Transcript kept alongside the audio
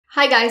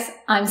Hi guys,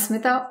 I'm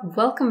Smita.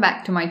 Welcome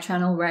back to my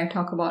channel where I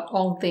talk about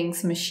all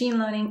things machine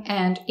learning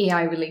and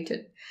AI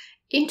related.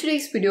 In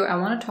today's video, I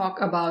want to talk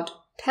about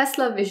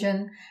Tesla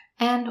vision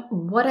and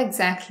what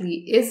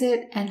exactly is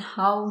it and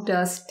how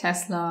does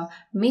Tesla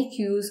make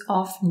use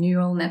of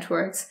neural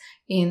networks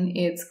in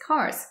its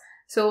cars.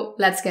 So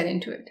let's get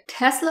into it.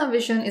 Tesla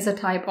vision is a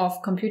type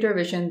of computer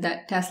vision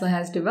that Tesla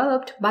has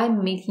developed by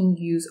making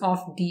use of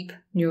deep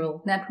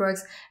neural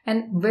networks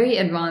and very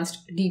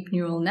advanced deep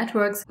neural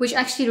networks, which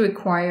actually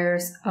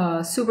requires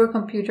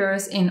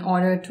supercomputers in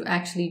order to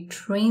actually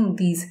train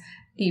these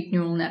deep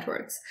neural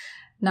networks.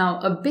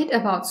 Now, a bit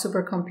about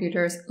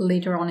supercomputers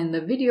later on in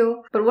the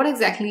video, but what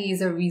exactly is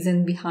the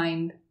reason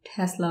behind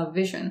Tesla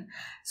vision?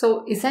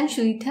 So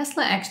essentially,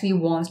 Tesla actually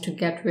wants to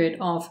get rid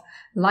of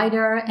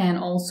lidar and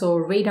also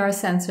radar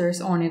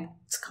sensors on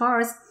its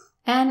cars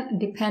and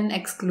depend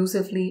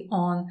exclusively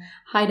on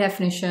high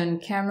definition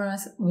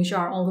cameras which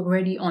are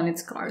already on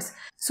its cars.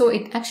 So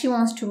it actually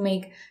wants to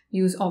make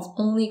use of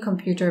only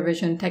computer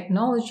vision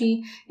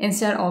technology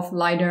instead of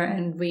lidar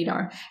and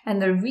radar.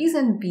 And the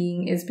reason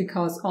being is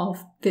because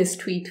of this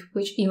tweet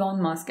which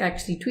Elon Musk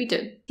actually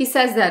tweeted. He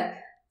says that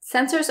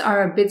sensors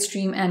are a bit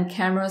stream and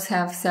cameras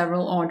have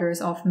several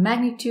orders of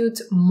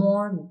magnitudes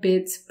more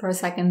bits per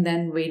second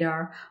than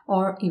radar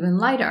or even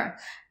lidar.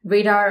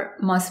 Radar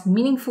must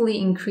meaningfully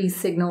increase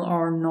signal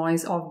or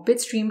noise of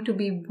bitstream to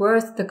be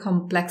worth the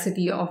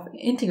complexity of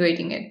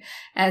integrating it.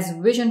 As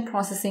vision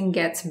processing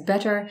gets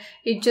better,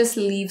 it just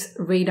leaves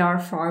radar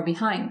far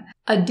behind.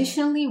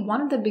 Additionally,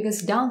 one of the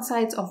biggest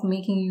downsides of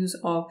making use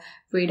of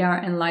radar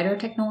and lidar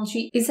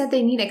technology is that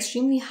they need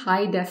extremely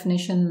high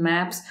definition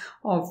maps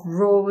of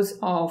roads,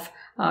 of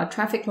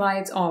traffic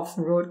lights, of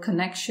road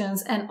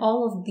connections, and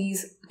all of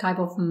these type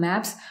of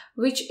maps,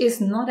 which is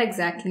not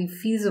exactly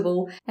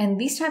feasible. And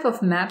these type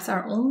of maps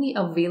are only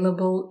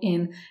available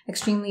in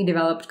extremely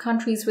developed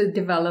countries with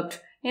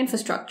developed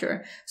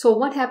infrastructure. So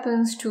what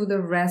happens to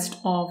the rest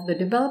of the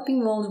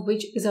developing world,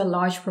 which is a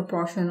large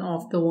proportion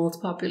of the world's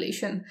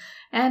population?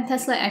 And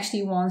Tesla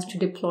actually wants to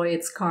deploy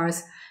its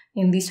cars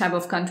in these type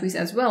of countries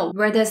as well,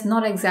 where there's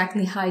not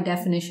exactly high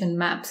definition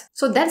maps.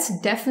 So that's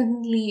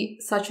definitely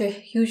such a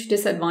huge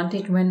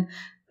disadvantage when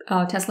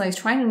Tesla is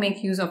trying to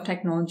make use of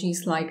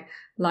technologies like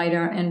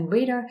lidar and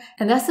radar.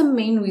 And that's the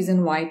main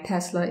reason why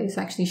Tesla is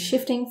actually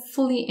shifting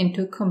fully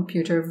into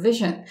computer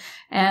vision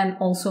and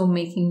also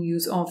making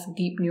use of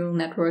deep neural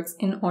networks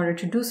in order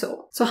to do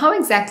so. So how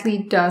exactly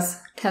does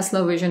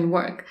Tesla vision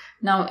work?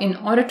 Now, in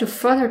order to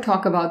further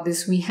talk about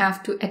this, we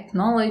have to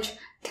acknowledge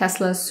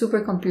Tesla's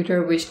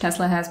supercomputer, which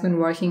Tesla has been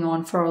working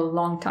on for a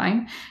long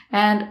time.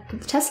 And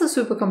Tesla's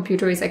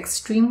supercomputer is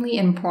extremely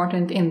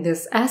important in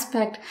this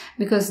aspect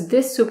because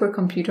this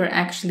supercomputer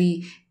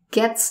actually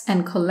gets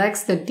and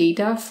collects the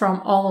data from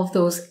all of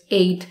those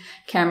 8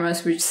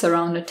 cameras which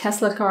surround a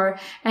Tesla car,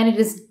 and it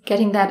is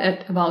getting that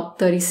at about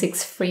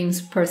 36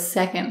 frames per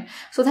second.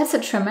 So that's a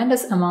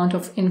tremendous amount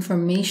of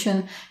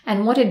information,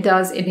 and what it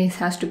does, it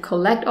has to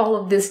collect all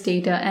of this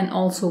data and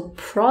also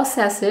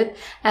process it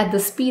at the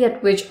speed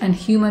at which a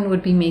human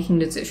would be making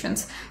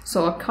decisions.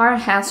 So a car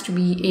has to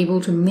be able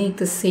to make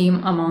the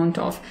same amount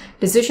of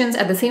decisions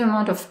at the same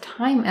amount of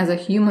time as a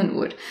human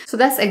would. So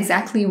that's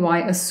exactly why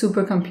a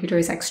supercomputer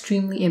is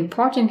extremely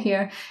important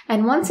here.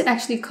 And once it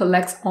actually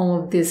collects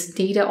all of this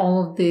data,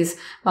 all of this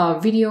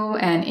video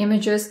and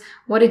images,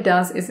 what it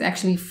does is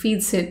actually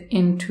feeds it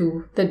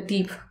into the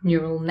deep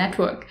neural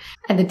network.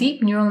 And the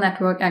deep neural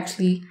network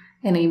actually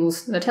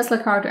enables the Tesla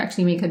car to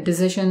actually make a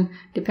decision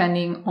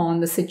depending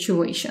on the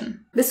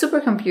situation. This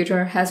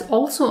supercomputer has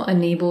also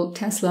enabled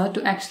Tesla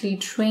to actually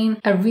train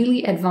a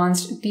really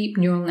advanced deep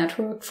neural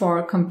network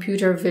for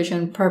computer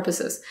vision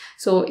purposes.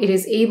 So it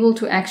is able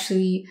to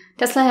actually,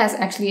 Tesla has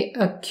actually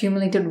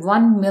accumulated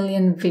 1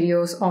 million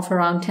videos of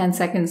around 10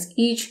 seconds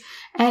each,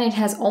 and it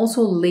has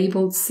also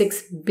labeled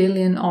 6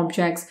 billion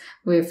objects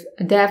with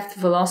depth,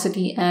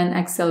 velocity, and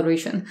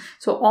acceleration.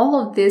 So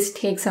all of this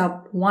takes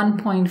up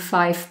 1.5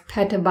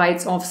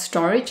 petabytes of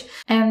storage,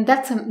 and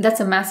that's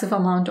a massive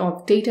amount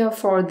of data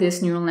for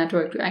this neural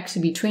network to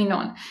actually be trained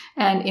on.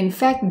 And in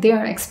fact, they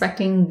are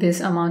expecting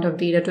this amount of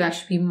data to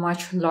actually be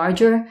much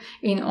larger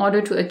in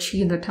order to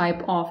achieve the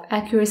type of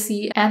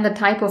accuracy and the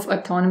type of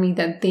autonomy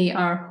that they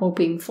are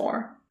hoping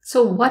for.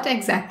 So what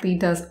exactly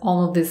does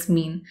all of this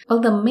mean?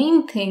 Well, the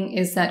main thing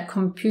is that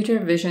computer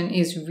vision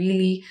is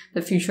really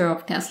the future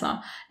of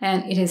Tesla,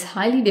 and it is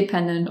highly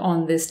dependent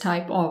on this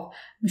type of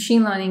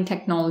machine learning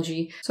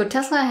technology. So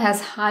Tesla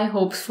has high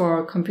hopes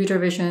for computer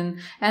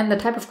vision and the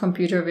type of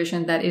computer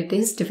vision that it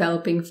is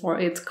developing for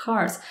its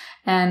cars.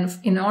 And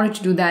in order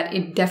to do that,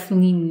 it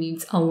definitely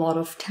needs a lot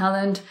of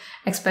talent,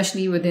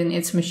 especially within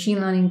its machine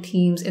learning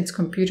teams, its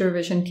computer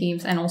vision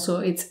teams, and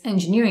also its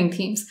engineering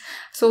teams.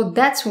 So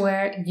that's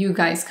where you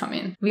guys come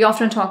in. We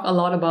often talk a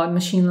lot about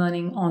machine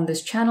learning on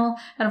this channel,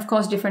 and of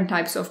course, different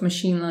types of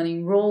machine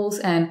learning roles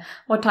and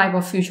what type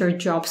of future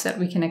jobs that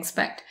we can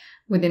expect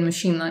within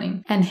machine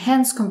learning. And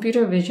hence,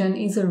 computer vision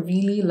is a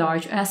really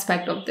large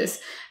aspect of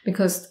this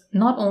because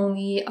not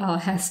only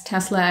has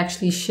Tesla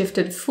actually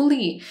shifted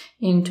fully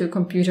into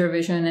computer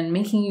vision and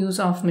making use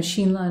of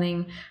machine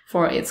learning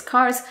for its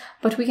cars,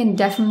 but we can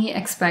definitely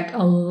expect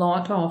a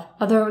lot of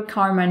other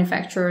car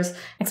manufacturers,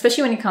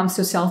 especially when it comes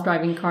to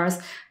self-driving cars.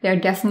 They're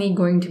definitely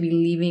going to be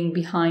leaving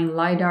behind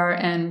lidar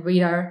and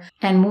radar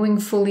and moving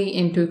fully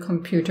into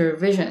computer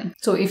vision.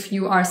 So if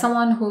you are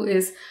someone who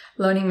is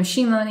learning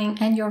machine learning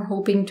and you're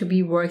hoping to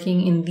be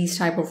working in these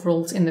type of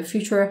roles in the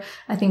future,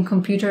 I think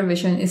computer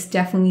vision is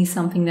definitely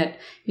something that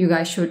you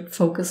guys should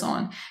focus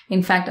on.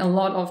 In fact, a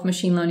lot of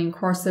machine learning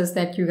courses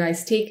that you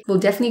guys take will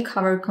definitely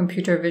cover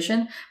computer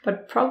vision,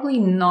 but probably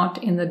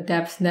not in the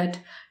depth that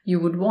you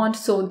would want.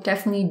 So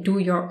definitely do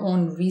your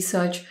own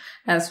research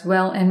as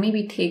well and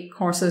maybe take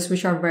courses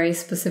which are very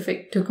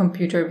specific to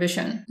computer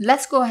vision.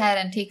 Let's go ahead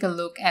and take a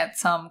look at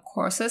some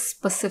courses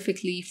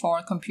specifically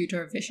for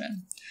computer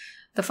vision.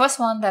 The first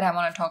one that I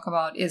want to talk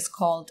about is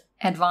called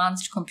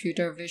Advanced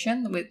Computer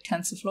Vision with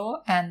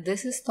TensorFlow, and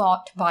this is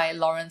taught by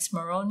Lawrence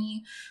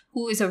Moroney,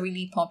 who is a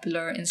really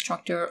popular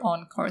instructor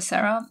on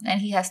Coursera, and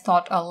he has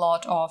taught a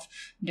lot of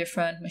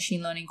different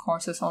machine learning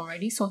courses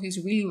already, so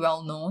he's really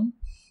well known.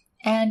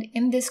 And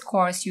in this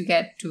course, you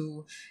get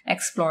to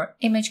explore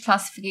image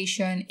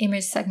classification,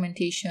 image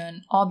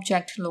segmentation,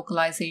 object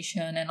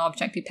localization, and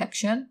object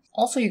detection.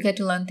 Also, you get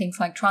to learn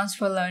things like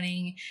transfer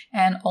learning,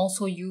 and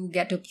also you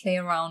get to play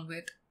around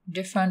with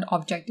different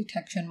object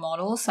detection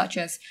models such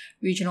as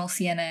regional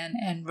CNN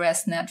and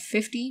ResNet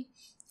 50,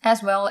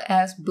 as well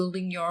as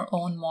building your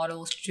own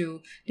models to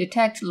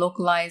detect,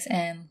 localize,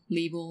 and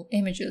label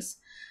images.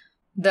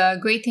 The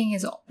great thing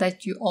is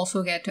that you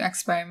also get to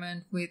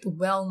experiment with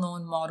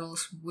well-known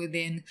models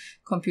within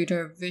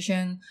computer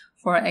vision.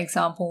 For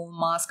example,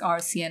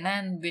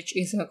 MaskRCNN, which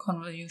is a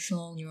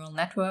convolutional neural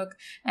network,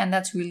 and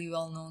that's really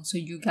well known. So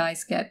you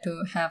guys get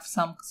to have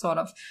some sort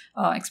of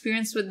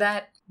experience with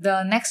that.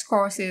 The next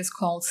course is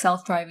called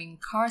Self-Driving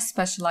Car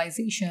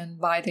Specialization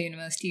by the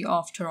University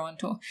of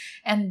Toronto.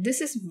 And this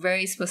is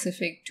very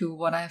specific to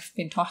what I've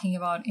been talking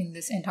about in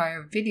this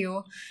entire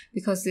video,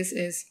 because this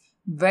is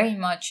very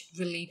much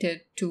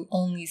related to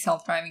only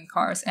self-driving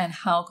cars and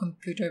how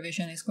computer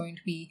vision is going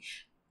to be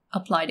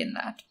applied in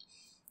that.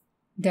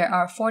 There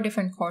are 4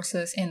 different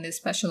courses in this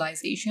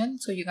specialization,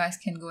 so you guys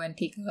can go and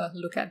take a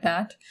look at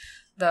that.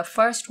 The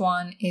first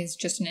one is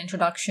just an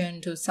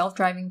introduction to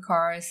self-driving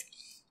cars.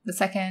 The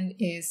second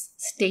is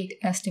state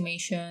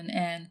estimation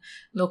and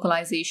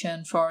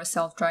localization for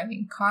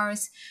self-driving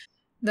cars.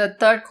 The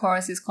third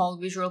course is called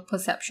Visual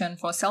Perception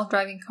for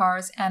Self-Driving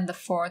Cars, and the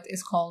fourth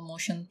is called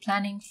Motion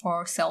Planning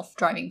for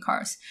Self-Driving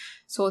Cars.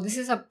 So this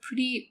is a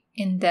pretty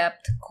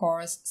in-depth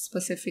course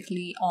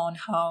specifically on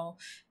how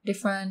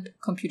different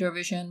computer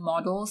vision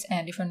models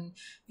and different,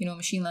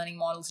 machine learning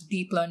models,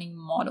 deep learning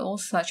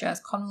models such as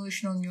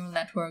convolutional neural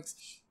networks,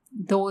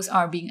 those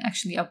are being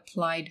actually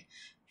applied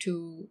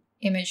to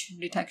image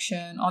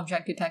detection,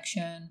 object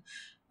detection,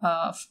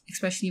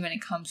 especially when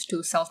it comes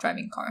to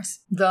self-driving cars.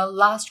 The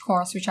last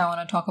course which I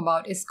want to talk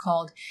about is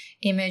called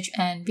Image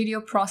and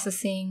Video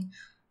Processing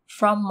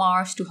from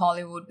Mars to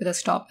Hollywood with a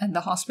Stop at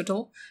the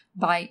Hospital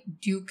by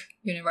Duke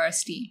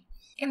University.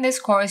 In this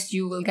course,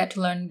 you will get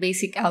to learn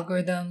basic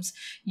algorithms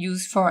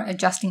used for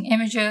adjusting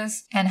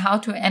images and how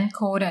to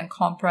encode and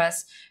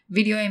compress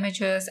video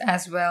images,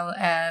 as well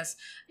as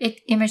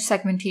image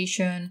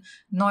segmentation,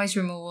 noise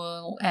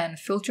removal, and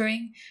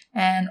filtering,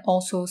 and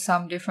also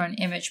some different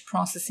image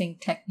processing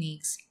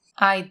techniques.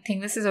 I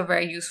think this is a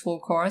very useful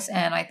course,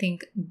 and I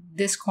think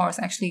this course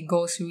actually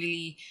goes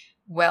really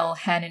well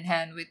hand in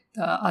hand with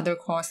the other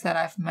course that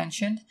I've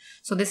mentioned.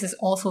 So this is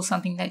also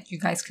something that you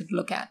guys could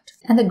look at.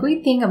 And the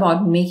great thing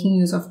about making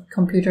use of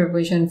computer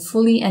vision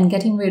fully and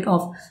getting rid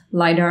of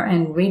lidar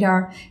and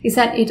radar is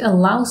that it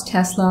allows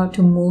Tesla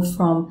to move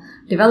from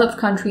developed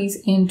countries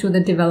into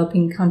the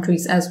developing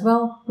countries as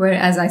well, where,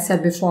 as I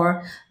said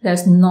before,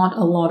 there's not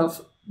a lot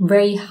of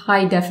very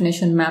high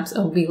definition maps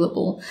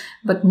available.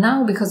 But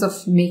now, because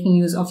of making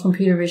use of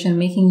computer vision,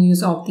 making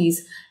use of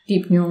these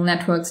deep neural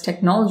networks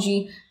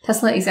technology,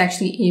 Tesla is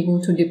actually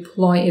able to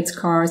deploy its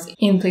cars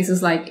in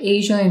places like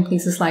Asia, in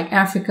places like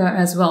Africa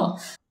as well.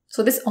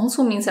 So this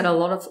also means that a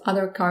lot of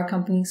other car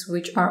companies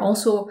which are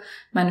also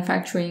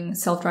manufacturing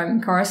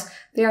self-driving cars,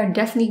 they are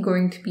definitely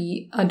going to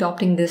be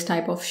adopting this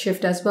type of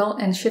shift as well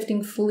and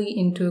shifting fully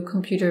into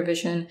computer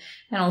vision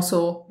and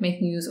also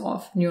making use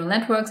of neural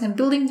networks and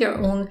building their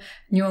own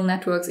neural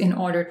networks in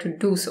order to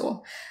do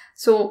so.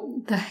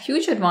 So the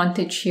huge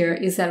advantage here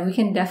is that we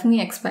can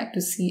definitely expect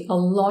to see a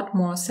lot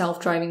more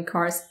self-driving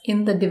cars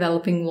in the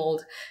developing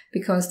world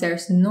because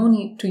there's no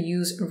need to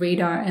use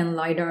radar and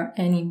lidar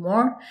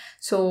anymore.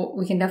 So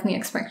we can definitely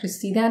expect to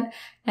see that.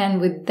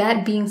 And with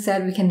that being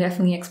said, we can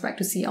definitely expect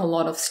to see a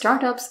lot of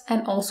startups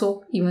and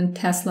also even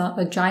Tesla,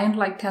 a giant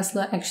like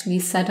Tesla, actually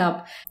set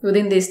up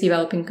within these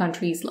developing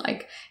countries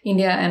like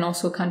India and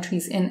also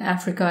countries in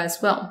Africa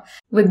as well.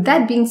 With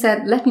that being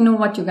said, let me know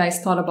what you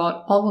guys thought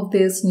about all of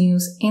this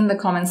news in the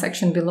comment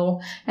section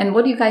below, and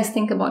what do you guys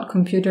think about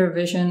computer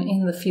vision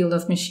in the field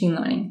of machine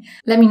learning.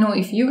 Let me know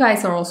if you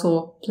guys are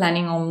also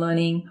planning on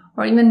learning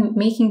or even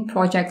making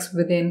projects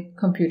within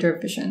computer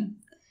vision.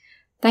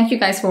 Thank you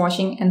guys for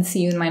watching and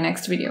see you in my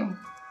next video.